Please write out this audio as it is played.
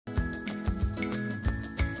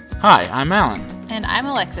Hi, I'm Alan. And I'm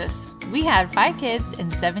Alexis. We had 5 kids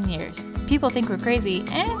in 7 years. People think we're crazy,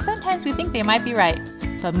 and sometimes we think they might be right.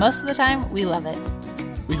 But most of the time, we love it.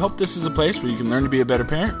 We hope this is a place where you can learn to be a better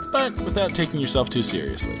parent, but without taking yourself too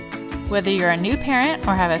seriously. Whether you're a new parent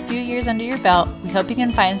or have a few years under your belt, we hope you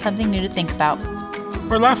can find something new to think about.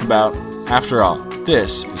 Or laugh about. After all,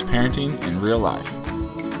 this is parenting in real life.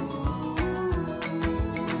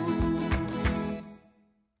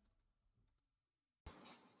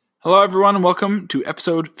 Hello, everyone, and welcome to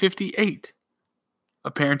episode 58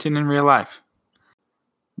 of Parenting in Real Life.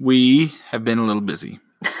 We have been a little busy.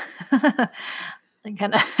 I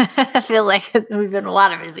feel like we've been a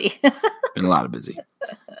lot of busy.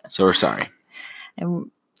 So we're sorry.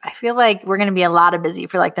 And I feel like we're going to be a lot of busy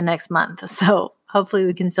for like the next month. So hopefully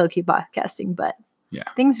we can still keep podcasting. But yeah,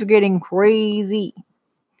 things are getting crazy.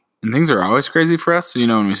 And things are always crazy for us. So you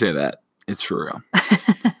know when we say that, it's for real.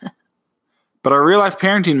 But our real life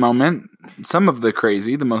parenting moment, some of the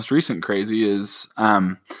crazy, the most recent crazy is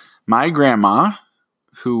my grandma,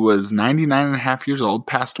 who was 99 and a half years old,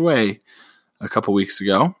 passed away a couple weeks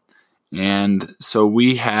ago. And so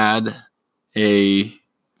we had a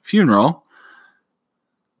funeral,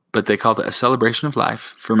 but they called it a celebration of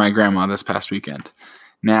life for my grandma this past weekend.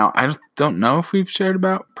 Now, I don't know if we've shared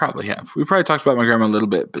about, probably have. We probably talked about my grandma a little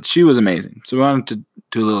bit, but she was amazing. So we wanted to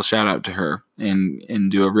do a little shout out to her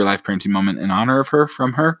and do a real life parenting moment in honor of her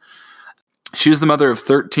from her. She was the mother of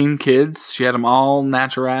 13 kids. She had them all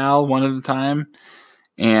natural, one at a time.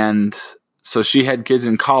 And so she had kids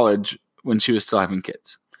in college when she was still having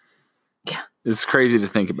kids. Yeah. It's crazy to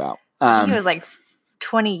think about. I think it was like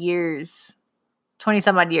 20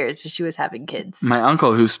 some odd years she was having kids. My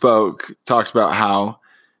uncle who spoke talked about how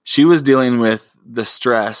she was dealing with the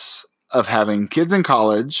stress of having kids in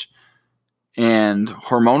college and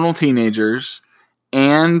hormonal teenagers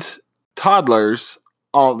and toddlers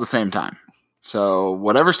all at the same time. So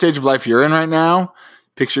whatever stage of life you're in right now,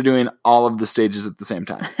 picture doing all of the stages at the same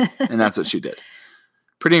time. And that's what she did.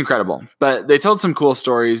 Pretty incredible. But they told some cool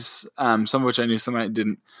stories, some of which I knew, some I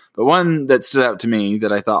didn't. But one that stood out to me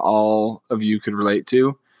that I thought all of you could relate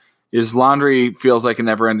to is laundry feels like a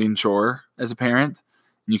never-ending chore as a parent.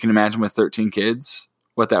 And you can imagine with 13 kids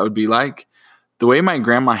what that would be like. The way my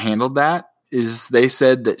grandma handled that is they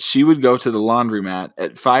said that she would go to the laundromat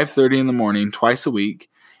at 5:30 in the morning twice a week,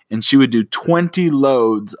 and she would do 20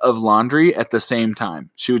 loads of laundry at the same time.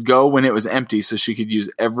 She would go when it was empty so she could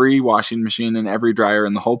use every washing machine and every dryer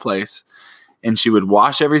in the whole place. And she would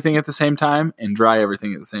wash everything at the same time and dry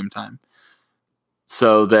everything at the same time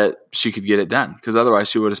so that she could get it done. Because otherwise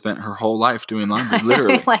she would have spent her whole life doing laundry,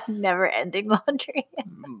 literally. Like never-ending laundry.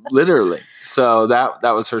 Literally. So that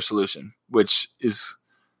was her solution, which is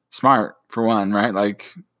smart for one, right?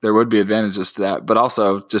 Like there would be advantages to that, but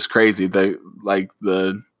also just crazy.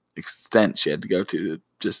 The extent she had to go to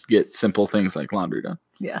just get simple things like laundry done.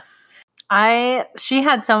 Yeah. She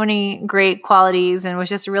had so many great qualities and was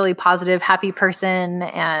just a really positive, happy person,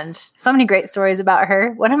 and so many great stories about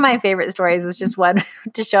her. One of my favorite stories was just one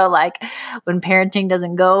to show like when parenting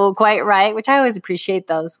doesn't go quite right, which I always appreciate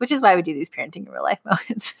those, which is why we do these parenting in real life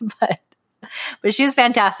moments. But she was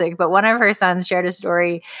fantastic. But one of her sons shared a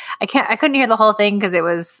story. I couldn't hear the whole thing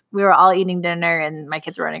because we were all eating dinner and my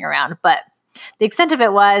kids were running around, but the extent of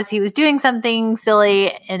it was he was doing something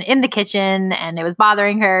silly in the kitchen and it was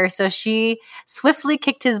bothering her. So she swiftly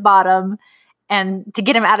kicked his bottom and to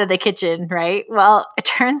get him out of the kitchen, right? Well, it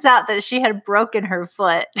turns out that she had broken her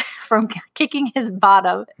foot from kicking his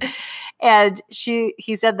bottom. And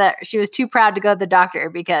he said that she was too proud to go to the doctor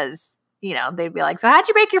because, you know, they'd be like, so how'd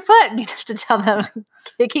you break your foot? And you'd have to tell them,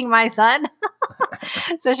 kicking my son.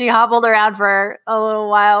 So she hobbled around for a little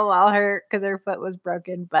while because her foot was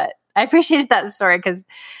broken. But I appreciated that story because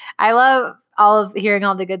I love hearing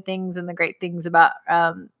all the good things and the great things about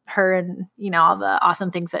her and, you know, all the awesome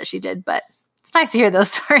things that she did. But it's nice to hear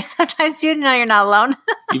those stories sometimes, you know, you're not alone.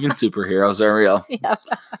 Even superheroes are real. Yeah.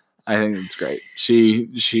 I think it's great. She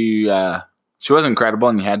was incredible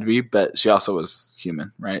and you had to be, but she also was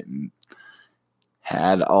human, right? And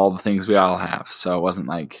had all the things we all have. So it wasn't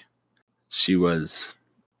like she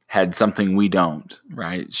had something we don't,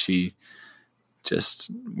 right? She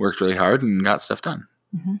just worked really hard and got stuff done,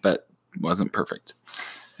 but wasn't perfect.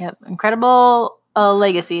 Yep. Incredible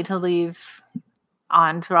legacy to leave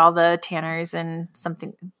on for all the Tanners and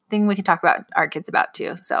something we can talk about our kids about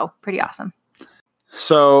too. So pretty awesome.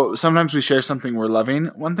 So sometimes we share something we're loving.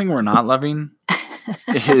 One thing we're not loving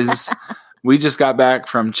is we just got back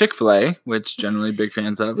from Chick-fil-A, which generally big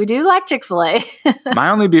fans of. We do like Chick-fil-A. My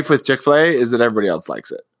only beef with Chick-fil-A is that everybody else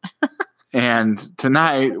likes it. And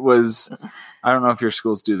tonight was I don't know if your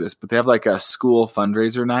schools do this, but they have like a school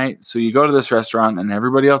fundraiser night. So you go to this restaurant and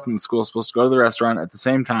everybody else in the school is supposed to go to the restaurant at the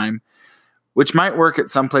same time, which might work at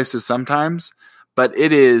some places sometimes, but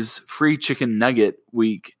it is free chicken nugget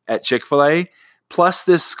week at Chick-fil-A plus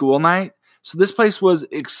this school night. So this place was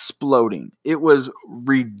exploding. It was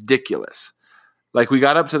ridiculous. Like we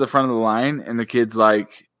got up to the front of the line and the kid's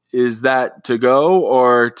like, is that to go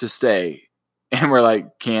or to stay? And we're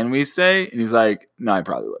like, can we stay? And he's like, no, I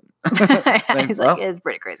probably wouldn't. He's like, it's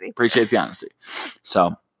pretty crazy. Appreciate the honesty.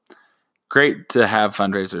 So great to have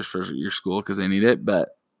fundraisers for your school because they need it, but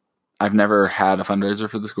I've never had a fundraiser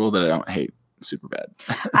for the school that I don't hate super bad.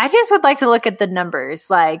 I just would like to look at the numbers.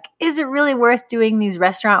 Like, is it really worth doing these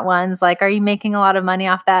restaurant ones? Like, are you making a lot of money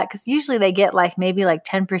off that? Because usually they get like maybe like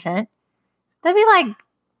 10%. That'd be like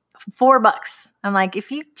 $4. I'm like,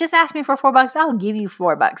 if you just ask me for $4, I'll give you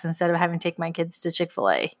 $4 instead of having to take my kids to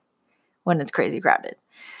Chick-fil-A when it's crazy crowded.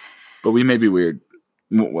 But we may be weird.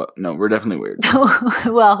 Well, no, we're definitely weird.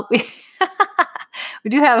 Well, we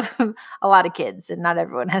do have a lot of kids, and not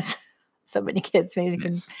everyone has so many kids. Maybe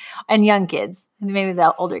yes. And young kids. And maybe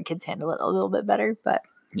the older kids handle it a little bit better. But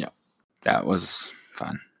yeah, that was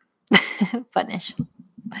fun. Funish.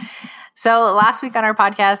 So last week on our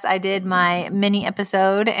podcast, I did my mini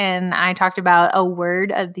episode and I talked about a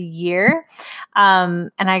word of the year.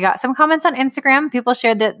 And I got some comments on Instagram. People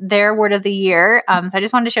shared that their word of the year. So I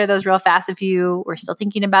just wanted to share those real fast if you were still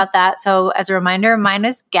thinking about that. So as a reminder, mine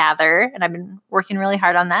is gather, and I've been working really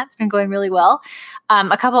hard on that. It's been going really well.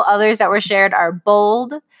 A couple others that were shared are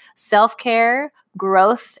bold, self-care,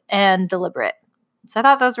 growth, and deliberate. So I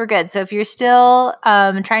thought those were good. So if you're still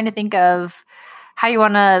trying to think of how you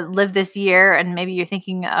want to live this year, and maybe you're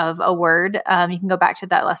thinking of a word, you can go back to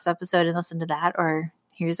that last episode and listen to that, or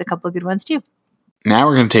here's a couple of good ones too. Now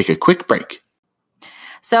we're going to take a quick break.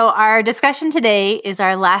 So our discussion today is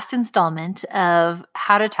our last installment of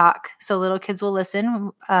How to Talk So Little Kids Will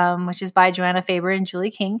Listen, which is by Joanna Faber and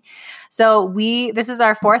Julie King. So this is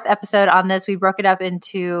our fourth episode on this. We broke it up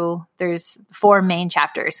into, there's 4 main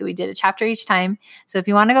chapters. So we did a chapter each time. So if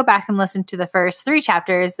you want to go back and listen to the first 3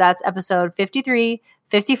 chapters, that's episode 53,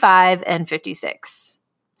 55, and 56.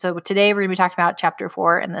 So today we're going to be talking about chapter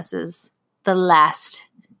 4, and this is the last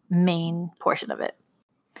main portion of it.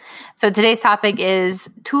 So today's topic is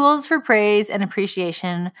tools for praise and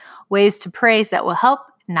appreciation, ways to praise that will help,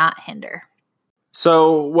 not hinder.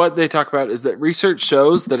 So what they talk about is that research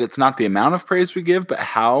shows that it's not the amount of praise we give, but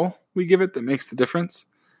how we give it that makes the difference.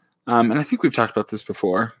 And I think we've talked about this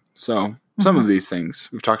before. So some of these things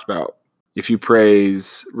we've talked about. If you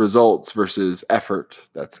praise results versus effort,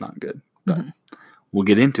 that's not good. But we'll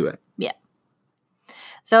get into it. Yeah.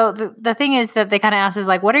 So the thing is that they kind of ask us,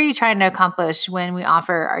 like, what are you trying to accomplish when we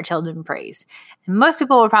offer our children praise? And most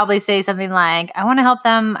people would probably say something like, I want to help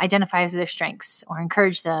them identify their strengths, or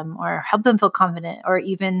encourage them, or help them feel confident, or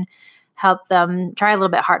even help them try a little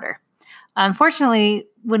bit harder. Unfortunately,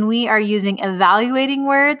 when we are using evaluating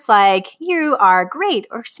words like you are great,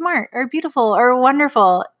 or smart, or beautiful, or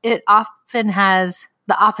wonderful, it often has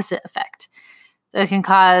the opposite effect. So it can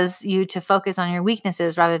cause you to focus on your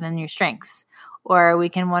weaknesses rather than your strengths. Or we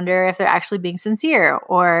can wonder if they're actually being sincere,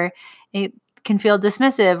 or it can feel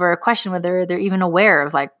dismissive, or question whether they're even aware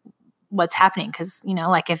of like what's happening. Because, you know,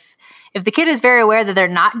 like if the kid is very aware that they're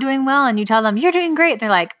not doing well and you tell them you're doing great, they're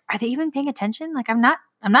like, are they even paying attention? Like, I'm not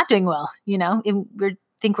doing well. You know, we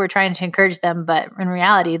think we're trying to encourage them, but in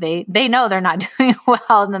reality, they know they're not doing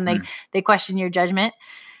well, and then they question your judgment.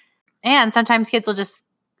 And sometimes kids will just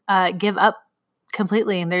give up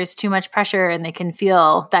completely, and there's too much pressure, and they can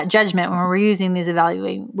feel that judgment when we're using these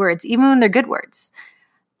evaluating words, even when they're good words.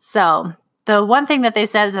 So the one thing that they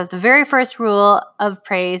said is that the very first rule of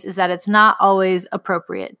praise is that it's not always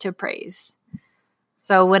appropriate to praise.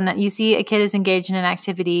 So when you see a kid is engaged in an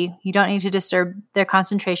activity, you don't need to disturb their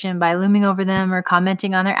concentration by looming over them or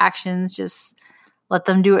commenting on their actions. Just let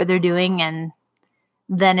them do what they're doing. And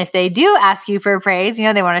then if they do ask you for praise, you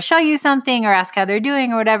know, they want to show you something or ask how they're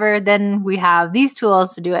doing or whatever, then we have these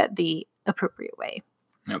tools to do it the appropriate way.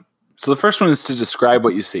 Yep. So the first one is to describe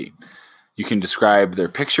what you see. You can describe their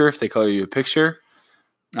picture if they color you a picture.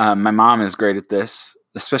 My mom is great at this,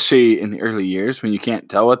 especially in the early years when you can't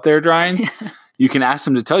tell what they're drawing. You can ask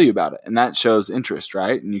them to tell you about it, and that shows interest,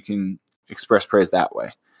 right? And you can express praise that way.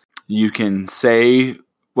 You can say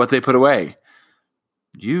what they put away.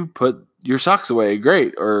 You put your socks away,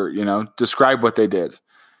 great. Or, you know, describe what they did.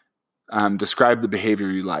 Describe the behavior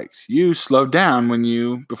you liked. You slowed down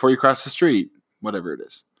before you crossed the street, whatever it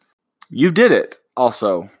is. You did it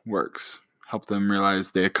also works. Help them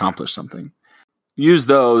realize they accomplished something. Use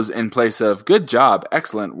those in place of good job,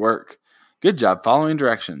 excellent work. Good job following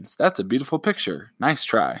directions. That's a beautiful picture. Nice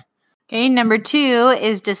try. Okay, number 2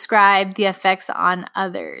 is describe the effects on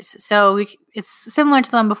others. So it's similar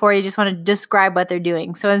to the one before. You just want to describe what they're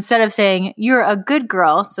doing. So instead of saying, you're a good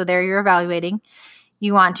girl, so there you're evaluating,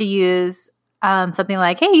 you want to use something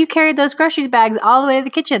like, hey, you carried those groceries bags all the way to the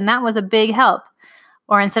kitchen. That was a big help.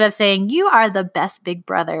 Or instead of saying, you are the best big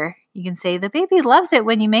brother, you can say, the baby loves it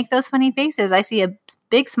when you make those funny faces. I see a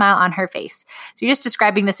big smile on her face. So you're just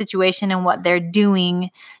describing the situation and what they're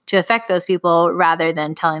doing to affect those people rather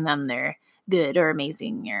than telling them they're good or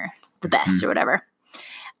amazing or the best or whatever.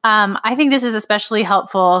 I think this is especially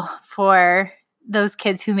helpful for those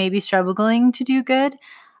kids who may be struggling to do good.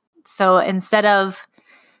 So instead of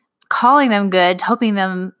calling them good, hoping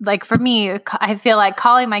them, like for me, I feel like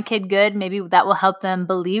calling my kid good, maybe that will help them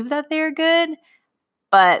believe that they're good,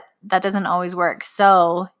 but that doesn't always work.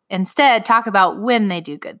 So instead, talk about when they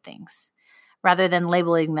do good things rather than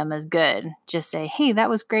labeling them as good. Just say, hey, that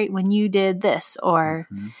was great when you did this, or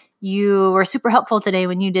you were super helpful today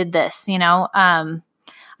when you did this. I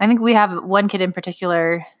think we have one kid in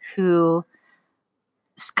particular who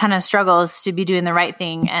kind of struggles to be doing the right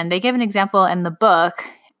thing. And they give an example in the book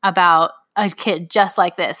about a kid just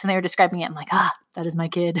like this. And they were describing it. I'm like, that is my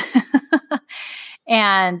kid.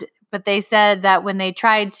 But they said that when they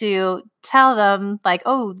tried to tell them like,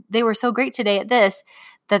 oh, they were so great today at this,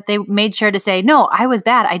 that they made sure to say, no, I was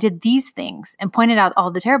bad. I did these things, and pointed out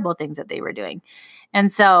all the terrible things that they were doing. And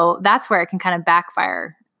so that's where it can kind of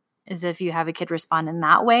backfire, is if you have a kid respond in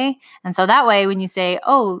that way. And so that way, when you say,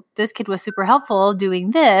 oh, this kid was super helpful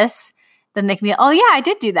doing this, then they can be, oh yeah, I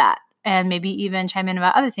did do that. And maybe even chime in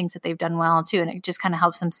about other things that they've done well too. And it just kind of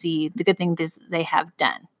helps them see the good things they have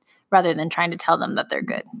done rather than trying to tell them that they're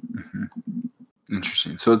good.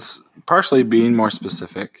 Interesting. So it's partially being more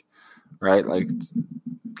specific, right? Like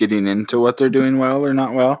getting into what they're doing well or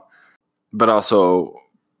not well, but also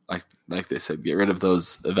like they said, get rid of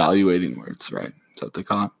those evaluating words, right? Is that what they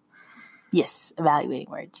call it? Yes, evaluating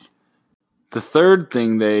words. The third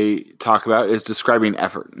thing they talk about is describing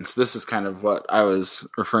effort. And so this is kind of what I was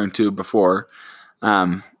referring to before.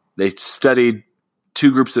 They studied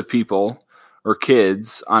 2 groups of people or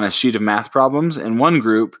kids on a sheet of math problems. And one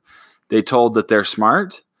group, they told that they're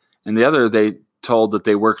smart, and the other, they told that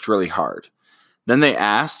they worked really hard. Then they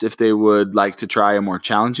asked if they would like to try a more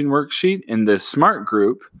challenging worksheet. In the smart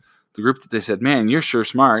group, the group that they said, man, you're sure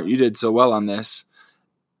smart, you did so well on this,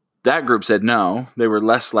 that group said no. They were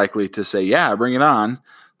less likely to say, yeah, bring it on.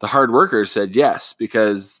 The hard workers said yes,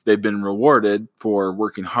 because they've been rewarded for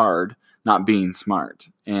working hard, not being smart.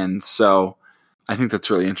 And so I think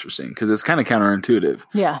that's really interesting because it's kind of counterintuitive.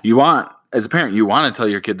 Yeah. As a parent, you want to tell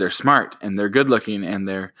your kid they're smart and they're good looking and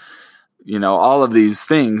they're, all of these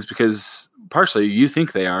things, because partially you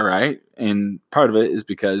think they are, right? And part of it is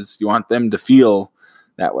because you want them to feel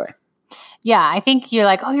that way. Yeah, I think you're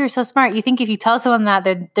like, oh, you're so smart. You think if you tell someone that,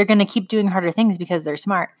 they're going to keep doing harder things because they're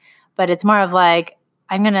smart. But it's more of like,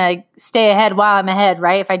 I'm going to stay ahead while I'm ahead,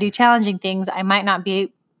 right? If I do challenging things, I might not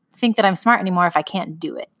think that I'm smart anymore if I can't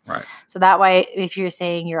do it. Right. So that way, if you're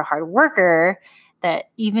saying you're a hard worker, that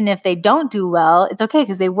even if they don't do well, it's okay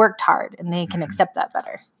because they worked hard and they can accept that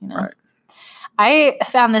better. Right. I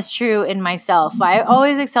found this true in myself. I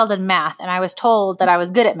always excelled in math, and I was told that I was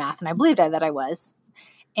good at math, and I believed that I was.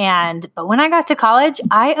 But when I got to college,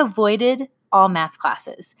 I avoided all math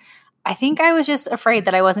classes. I think I was just afraid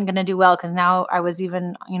that I wasn't going to do well because now I was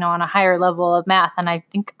even, on a higher level of math. And I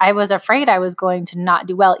think I was afraid I was going to not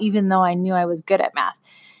do well, even though I knew I was good at math.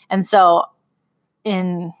 And so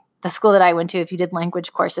in the school that I went to, if you did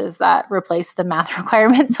language courses, that replaced the math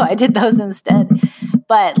requirements. So I did those instead.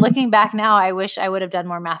 But looking back now, I wish I would have done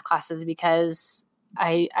more math classes because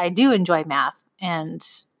I do enjoy math. And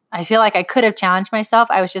I feel like I could have challenged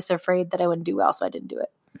myself. I was just afraid that I wouldn't do well, so I didn't do it.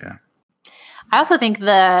 Yeah. I also think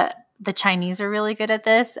the Chinese are really good at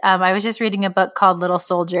this. I was just reading a book called Little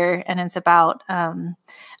Soldier, and it's about an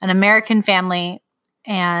American family,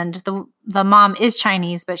 and the mom is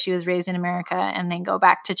Chinese, but she was raised in America, and they go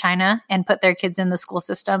back to China and put their kids in the school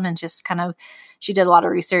system, and just she did a lot of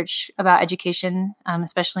research about education,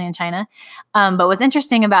 especially in China. But what's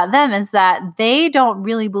interesting about them is that they don't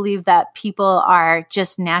really believe that people are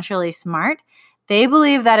just naturally smart. They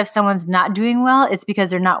believe that if someone's not doing well, it's because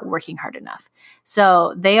they're not working hard enough.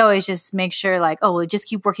 So they always just make sure we'll just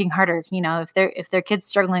keep working harder. If their kid's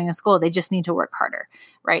struggling in school, they just need to work harder,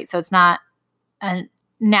 right? So it's not a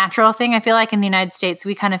natural thing. I feel like in the United States,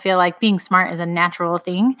 we kind of feel like being smart is a natural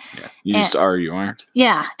thing. Yeah, you just are, you aren't.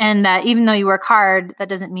 Yeah, and even though you work hard, that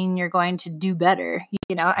doesn't mean you're going to do better.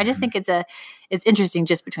 I just think it's interesting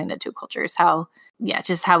just between the two cultures, how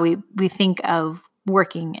we think of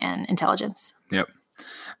working and intelligence. Yep.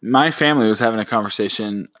 My family was having a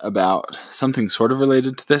conversation about something sort of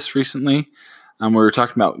related to this recently. We were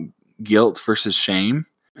talking about guilt versus shame.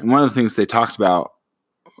 And one of the things they talked about,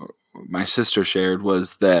 my sister shared,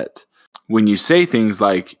 was that when you say things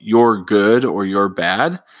like you're good or you're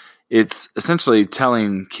bad, it's essentially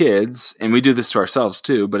telling kids, and we do this to ourselves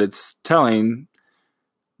too, but it's telling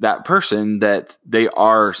that person that they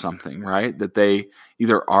are something, right? That they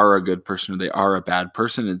either are a good person or they are a bad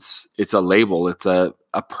person. It's a label. It's a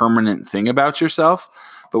permanent thing about yourself.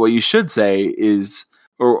 But what you should say is,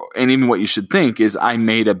 and even what you should think is, I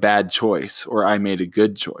made a bad choice or I made a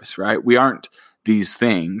good choice, right? We aren't these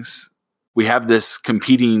things. We have this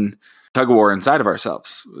competing tug of war inside of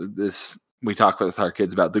ourselves. We talk with our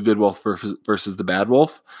kids about the good wolf versus the bad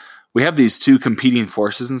wolf. We have these two competing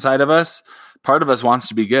forces inside of us. Part of us wants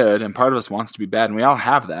to be good and part of us wants to be bad. And we all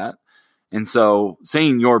have that. And so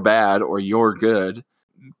saying you're bad or you're good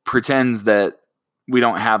pretends that we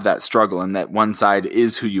don't have that struggle and that one side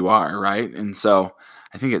is who you are, right? And so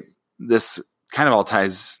I think this kind of all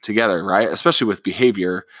ties together, right? Especially with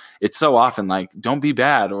behavior. It's so often like, don't be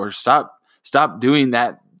bad or stop doing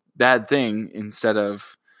that bad thing instead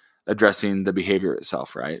of addressing the behavior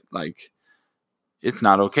itself, right? Like, it's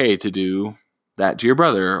not okay to do that to your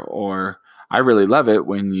brother, or I really love it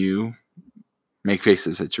when you make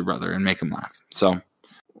faces at your brother and make him laugh. So,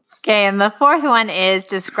 okay. And the fourth one is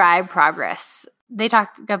describe progress. They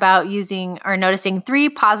talk about using or noticing 3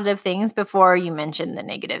 positive things before you mention the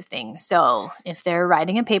negative things. So if they're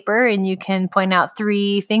writing a paper and you can point out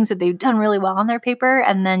 3 things that they've done really well on their paper,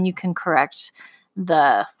 and then you can correct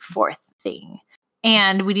the 4th thing.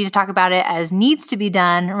 And we need to talk about it as needs to be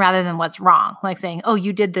done rather than what's wrong. Like saying, oh,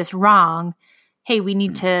 you did this wrong. Hey, we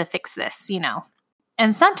need to fix this,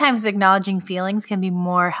 And sometimes acknowledging feelings can be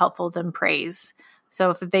more helpful than praise.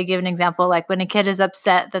 So if they give an example, like when a kid is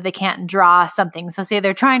upset that they can't draw something. So say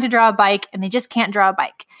they're trying to draw a bike and they just can't draw a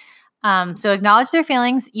bike. So acknowledge their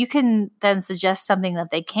feelings. You can then suggest something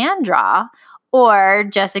that they can draw, or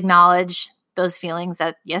just acknowledge those feelings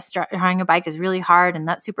that, yes, drawing a bike is really hard and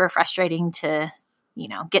that's super frustrating to,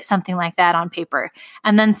 get something like that on paper.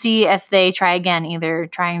 And then see if they try again, either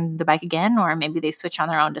trying the bike again, or maybe they switch on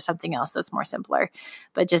their own to something else that's more simpler.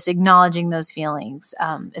 But just acknowledging those feelings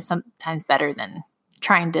is sometimes better than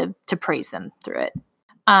trying to praise them through it.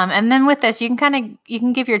 And then with this, you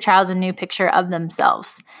can give your child a new picture of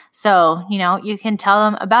themselves. So, you can tell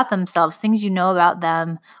them about themselves, things about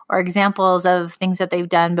them, or examples of things that they've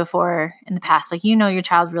done before in the past. Like, your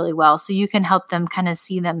child really well, so you can help them kind of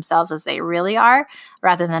see themselves as they really are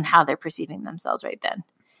rather than how they're perceiving themselves right then.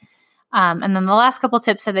 And then the last couple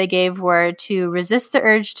tips that they gave were to resist the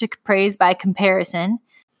urge to praise by comparison.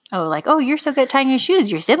 Oh, like, oh, you're so good at tying your shoes.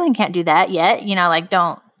 Your sibling can't do that yet.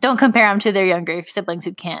 Don't compare them to their younger siblings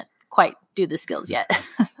who can't quite do the skills yet.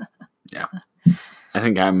 Yeah. I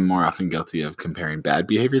think I'm more often guilty of comparing bad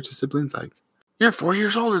behavior to siblings. Like, you're 4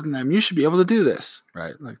 years older than them. You should be able to do this,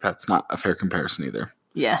 right? Like, that's not a fair comparison either.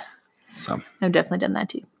 Yeah. So I've definitely done that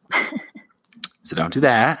too. So don't do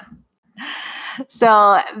that. So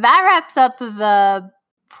that wraps up the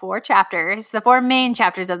 4 chapters, the 4 main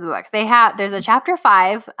chapters of the book. There's a chapter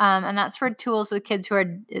 5, and that's for tools with kids who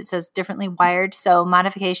are, it says, differently wired. So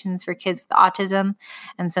modifications for kids with autism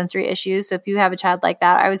and sensory issues. So if you have a child like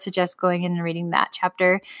that, I would suggest going in and reading that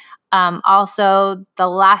chapter. Also, the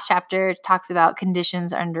last chapter talks about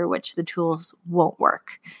conditions under which the tools won't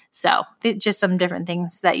work. So just some different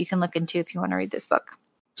things that you can look into if you want to read this book.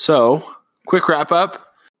 So, quick wrap up.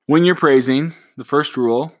 When you're praising, the first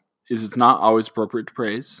rule is it's not always appropriate to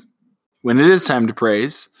praise. When it is time to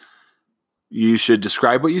praise, you should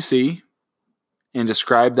describe what you see and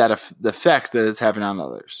describe the effect that it's having on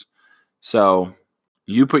others. So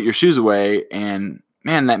you put your shoes away and,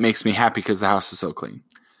 man, that makes me happy because the house is so clean.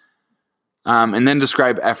 And then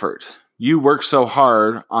describe effort. You worked so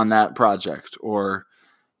hard on that project, or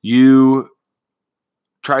you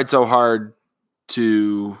tried so hard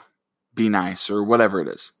to be nice, or whatever it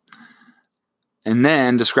is. And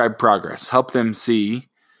then describe progress. Help them see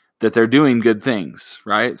that they're doing good things,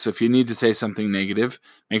 right? So if you need to say something negative,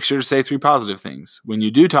 make sure to say 3 positive things. When you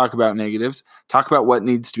do talk about negatives, talk about what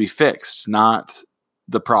needs to be fixed, not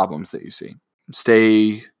the problems that you see.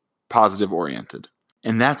 Stay positive oriented.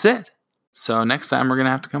 And that's it. So next time we're going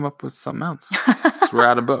to have to come up with something else. So we're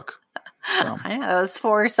out of book. So. I know, those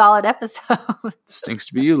 4 solid episodes. Stinks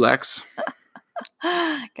to be you, Lex.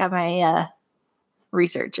 Got my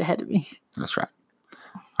research ahead of me. That's right.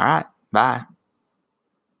 All right. Bye.